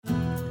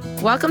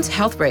Welcome to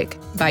Health Break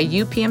by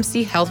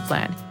UPMC Health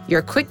Plan,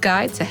 your quick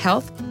guide to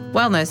health,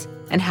 wellness,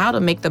 and how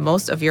to make the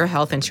most of your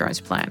health insurance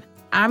plan.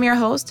 I'm your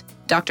host,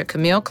 Dr.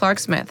 Camille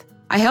Clark-Smith.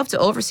 I help to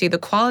oversee the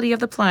quality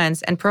of the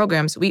plans and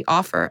programs we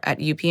offer at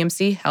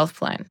UPMC Health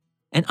Plan.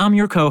 And I'm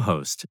your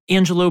co-host,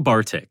 Angelo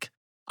Bartik.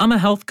 I'm a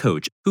health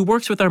coach who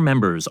works with our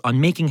members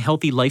on making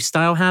healthy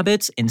lifestyle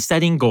habits and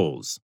setting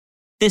goals.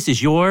 This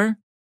is your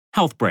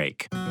Health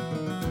Break.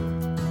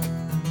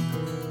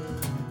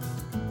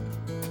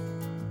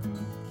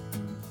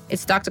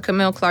 It's Dr.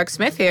 Camille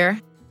Clark-Smith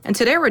here, and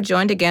today we're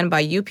joined again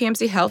by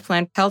UPMC Health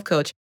Plan health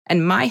coach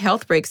and my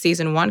Health Break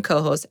Season 1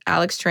 co-host,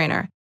 Alex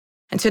Trainer.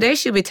 And today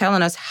she'll be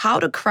telling us how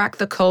to crack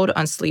the code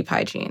on sleep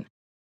hygiene,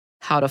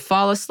 how to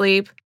fall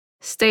asleep,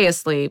 stay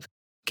asleep,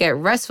 get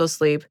restful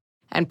sleep,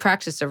 and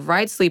practice the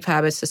right sleep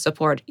habits to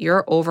support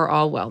your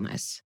overall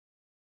wellness.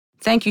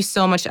 Thank you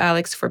so much,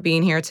 Alex, for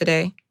being here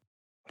today.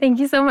 Thank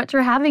you so much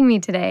for having me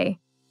today.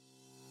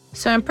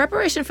 So in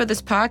preparation for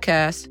this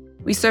podcast,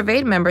 we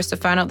surveyed members to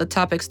find out the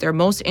topics they're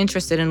most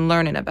interested in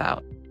learning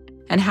about.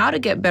 And how to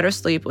get better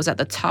sleep was at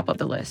the top of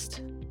the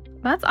list.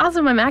 That's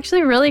awesome. I'm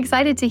actually really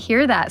excited to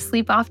hear that.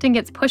 Sleep often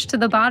gets pushed to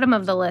the bottom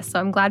of the list, so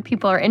I'm glad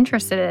people are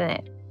interested in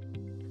it.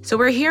 So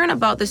we're hearing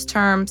about this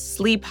term,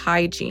 sleep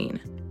hygiene.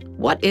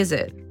 What is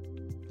it?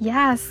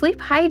 Yeah, sleep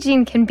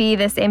hygiene can be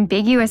this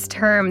ambiguous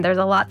term. There's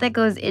a lot that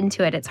goes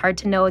into it. It's hard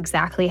to know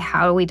exactly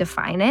how we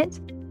define it.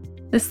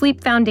 The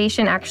Sleep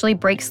Foundation actually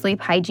breaks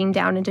sleep hygiene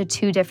down into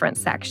two different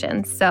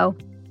sections. So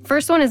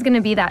first one is going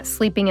to be that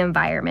sleeping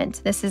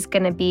environment. This is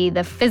going to be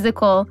the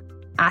physical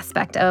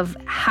aspect of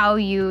how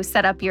you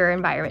set up your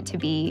environment to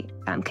be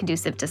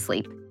conducive to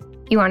sleep.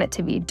 You want it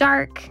to be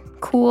dark,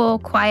 cool,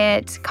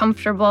 quiet,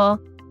 comfortable.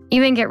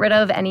 Even get rid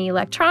of any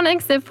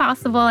electronics if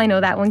possible. I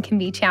know that one can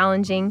be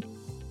challenging.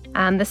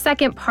 The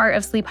second part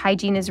of sleep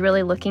hygiene is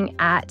really looking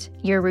at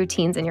your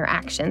routines and your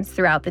actions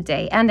throughout the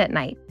day and at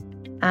night.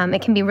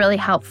 It can be really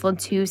helpful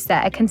to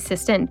set a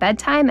consistent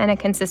bedtime and a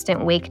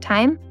consistent wake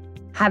time.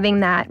 Having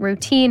that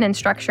routine and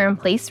structure in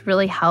place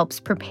really helps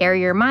prepare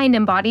your mind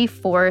and body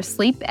for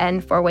sleep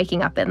and for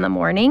waking up in the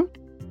morning.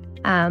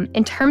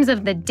 In terms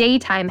of the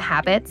daytime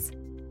habits,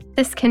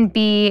 this can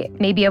be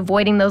maybe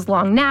avoiding those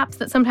long naps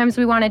that sometimes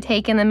we want to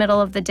take in the middle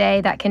of the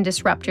day that can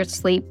disrupt your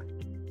sleep.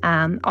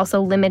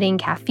 Also limiting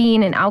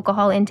caffeine and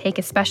alcohol intake,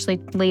 especially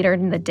later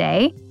in the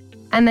day.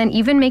 And then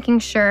even making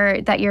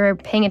sure that you're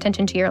paying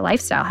attention to your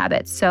lifestyle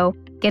habits. So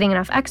getting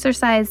enough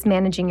exercise,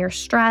 managing your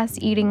stress,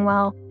 eating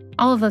well,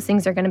 all of those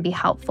things are going to be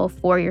helpful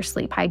for your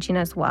sleep hygiene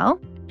as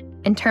well.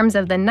 In terms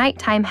of the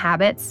nighttime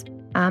habits,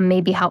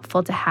 may be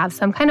helpful to have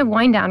some kind of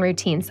wind down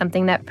routine,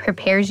 something that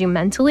prepares you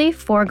mentally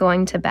for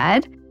going to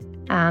bed.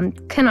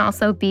 Can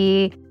also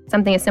be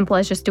something as simple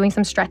as just doing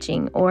some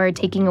stretching or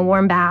taking a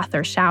warm bath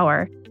or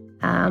shower,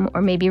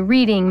 or maybe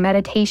reading,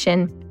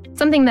 meditation,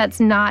 something that's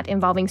not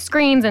involving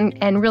screens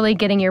and really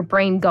getting your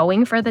brain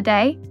going for the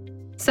day.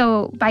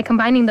 So by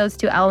combining those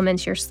two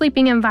elements, your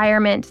sleeping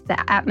environment,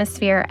 the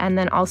atmosphere, and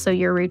then also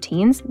your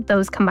routines,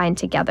 those combine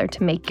together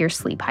to make your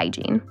sleep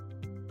hygiene.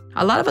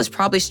 A lot of us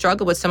probably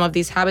struggle with some of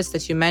these habits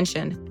that you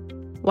mentioned.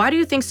 Why do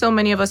you think so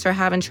many of us are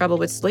having trouble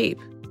with sleep?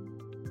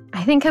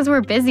 I think because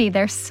we're busy.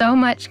 There's so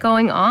much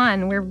going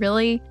on. We're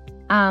really,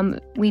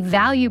 we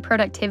value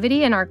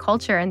productivity in our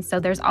culture, and so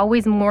there's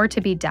always more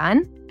to be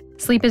done.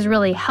 Sleep is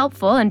really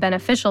helpful and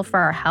beneficial for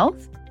our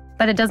health,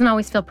 but it doesn't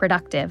always feel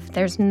productive.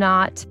 There's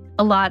not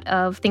a lot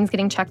of things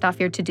getting checked off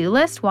your to-do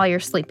list while you're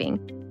sleeping.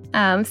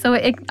 So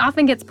it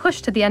often gets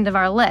pushed to the end of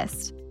our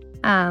list.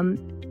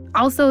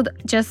 Also,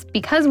 just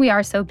because we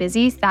are so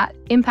busy, that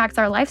impacts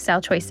our lifestyle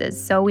choices.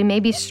 So we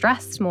may be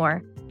stressed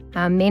more,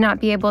 may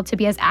not be able to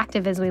be as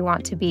active as we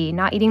want to be,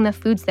 not eating the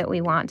foods that we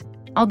want.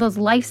 All those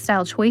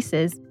lifestyle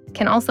choices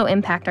can also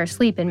impact our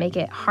sleep and make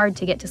it hard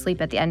to get to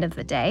sleep at the end of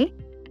the day.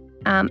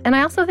 And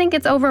I also think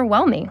it's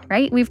overwhelming,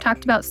 right? We've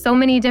talked about so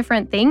many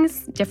different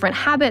things, different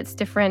habits,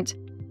 different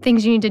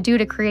things you need to do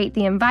to create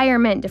the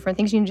environment, different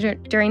things you need to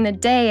do during the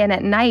day and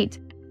at night.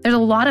 There's a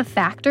lot of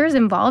factors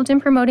involved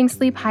in promoting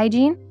sleep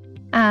hygiene.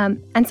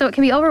 And so it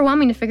can be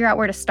overwhelming to figure out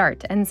where to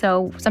start. And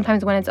so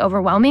sometimes when it's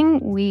overwhelming,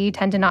 we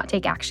tend to not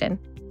take action.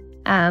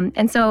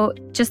 And so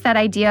just that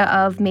idea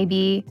of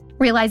maybe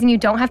realizing you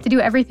don't have to do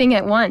everything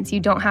at once. You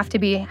don't have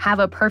to have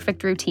a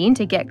perfect routine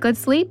to get good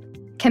sleep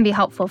can be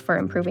helpful for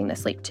improving the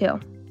sleep too.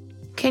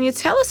 Can you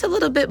tell us a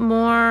little bit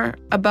more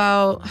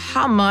about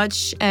how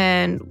much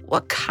and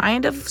what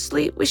kind of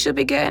sleep we should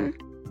be getting,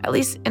 at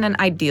least in an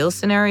ideal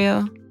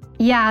scenario?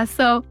 Yeah,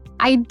 so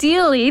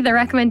ideally, the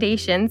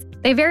recommendations,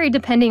 they vary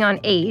depending on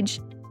age,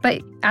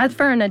 but as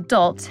for an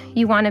adult,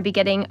 you want to be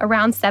getting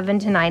around 7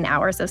 to 9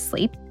 hours of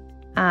sleep.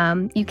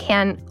 You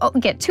can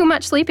get too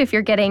much sleep if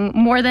you're getting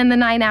more than the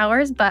 9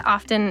 hours, but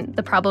often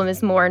the problem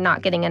is more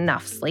not getting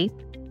enough sleep.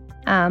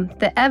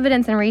 The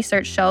evidence and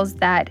research shows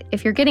that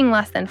if you're getting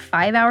less than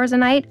 5 hours a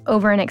night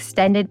over an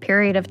extended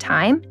period of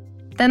time,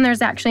 then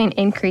there's actually an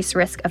increased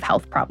risk of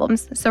health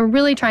problems. So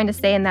really trying to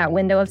stay in that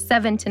window of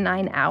 7 to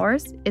 9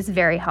 hours is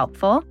very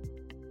helpful.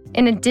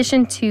 In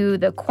addition to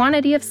the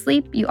quantity of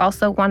sleep, you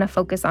also want to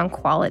focus on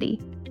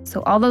quality.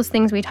 So all those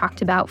things we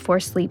talked about for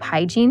sleep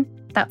hygiene,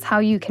 that's how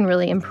you can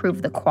really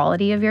improve the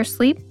quality of your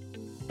sleep.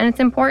 And it's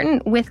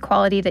important with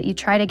quality that you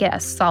try to get a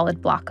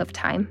solid block of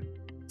time.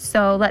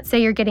 So let's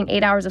say you're getting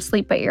 8 hours of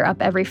sleep, but you're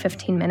up every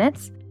 15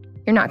 minutes.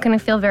 You're not going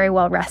to feel very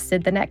well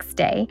rested the next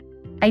day.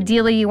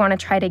 Ideally, you want to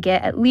try to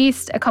get at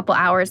least a couple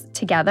hours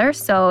together.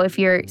 So if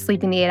you're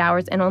sleeping the 8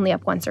 hours and only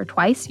up once or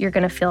twice, you're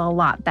going to feel a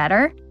lot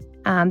better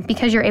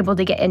because you're able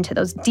to get into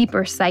those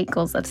deeper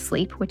cycles of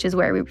sleep, which is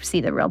where we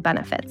see the real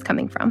benefits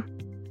coming from.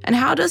 And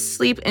how does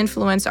sleep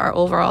influence our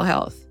overall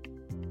health?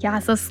 Yeah,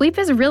 so sleep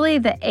is really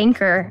the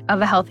anchor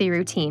of a healthy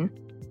routine.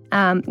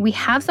 We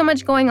have so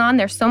much going on.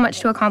 There's so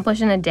much to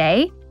accomplish in a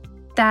day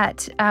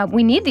that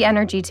we need the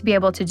energy to be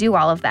able to do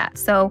all of that.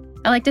 So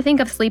I like to think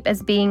of sleep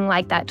as being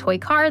like that toy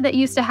car that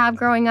you used to have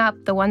growing up,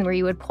 the one where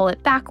you would pull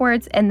it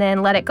backwards and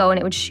then let it go and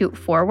it would shoot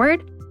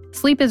forward.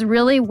 Sleep is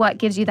really what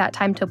gives you that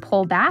time to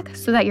pull back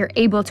so that you're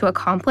able to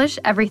accomplish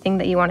everything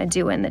that you want to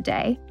do in the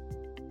day.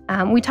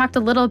 We talked a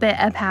little bit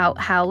about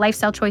how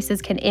lifestyle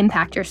choices can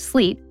impact your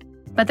sleep,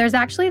 but there's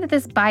actually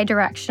this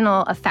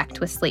bidirectional effect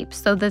with sleep.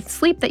 So the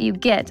sleep that you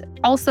get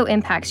also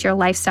impacts your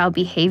lifestyle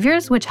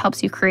behaviors, which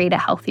helps you create a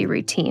healthy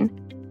routine.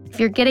 If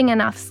you're getting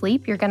enough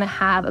sleep, you're going to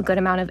have a good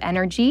amount of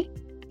energy.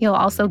 You'll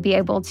also be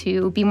able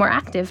to be more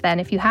active then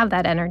if you have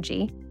that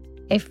energy.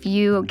 If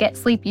you get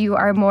sleep, you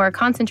are more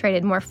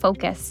concentrated, more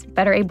focused,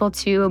 better able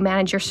to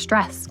manage your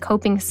stress.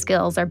 Coping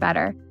skills are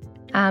better.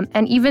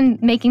 And even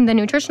making the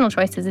nutritional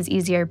choices is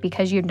easier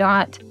because you're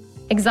not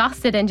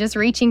exhausted and just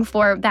reaching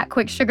for that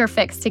quick sugar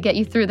fix to get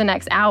you through the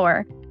next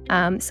hour.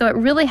 So it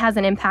really has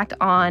an impact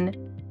on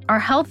our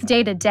health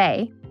day to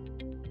day.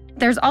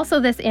 There's also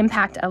this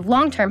impact of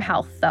long-term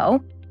health,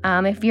 though.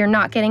 If you're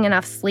not getting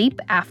enough sleep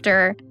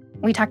after,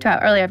 we talked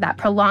about earlier, that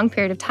prolonged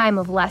period of time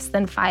of less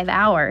than 5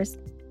 hours,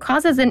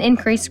 causes an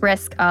increased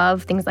risk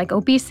of things like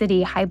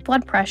obesity, high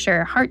blood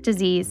pressure, heart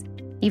disease,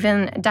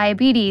 even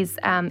diabetes.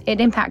 It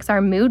impacts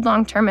our mood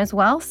long-term as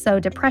well. So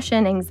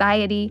depression,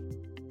 anxiety.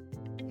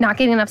 Not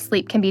getting enough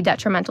sleep can be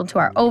detrimental to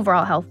our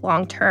overall health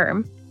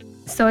long-term.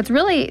 So it's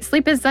really,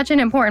 sleep is such an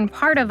important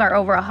part of our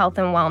overall health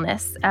and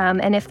wellness.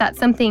 And if that's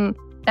something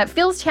that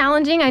feels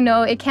challenging, I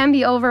know it can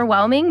be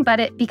overwhelming,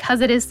 but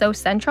because it is so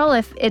central,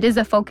 if it is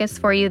a focus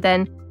for you,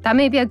 then that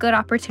may be a good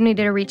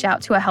opportunity to reach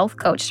out to a health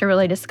coach to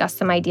really discuss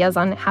some ideas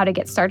on how to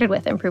get started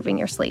with improving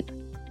your sleep.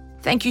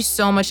 Thank you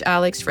so much,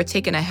 Alex, for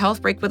taking a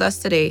health break with us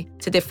today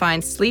to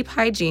define sleep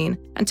hygiene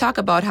and talk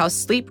about how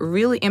sleep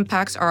really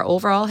impacts our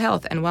overall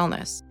health and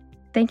wellness.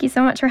 Thank you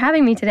so much for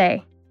having me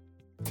today.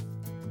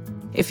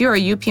 If you're a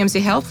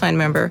UPMC Health Plan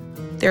member,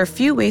 there are a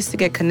few ways to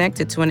get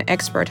connected to an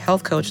expert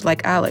health coach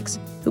like Alex,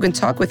 who can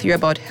talk with you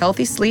about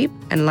healthy sleep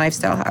and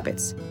lifestyle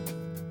habits.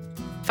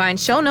 Find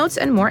show notes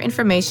and more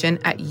information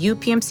at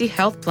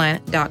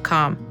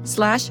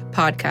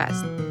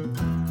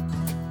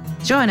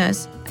upmchealthplan.com/podcast. Join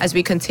us as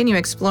we continue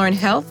exploring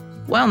health,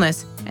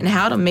 wellness, and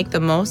how to make the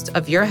most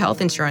of your health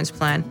insurance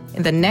plan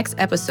in the next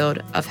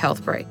episode of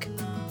Health Break.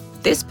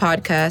 This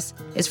podcast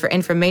is for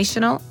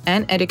informational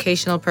and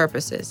educational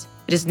purposes.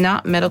 It is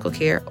not medical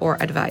care or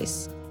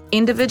advice.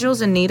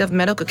 Individuals in need of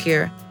medical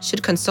care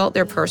should consult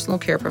their personal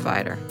care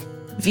provider.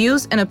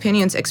 Views and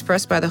opinions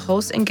expressed by the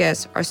host and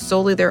guests are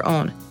solely their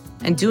own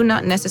and do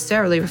not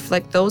necessarily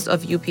reflect those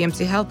of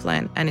UPMC Health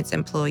Plan and its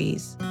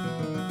employees.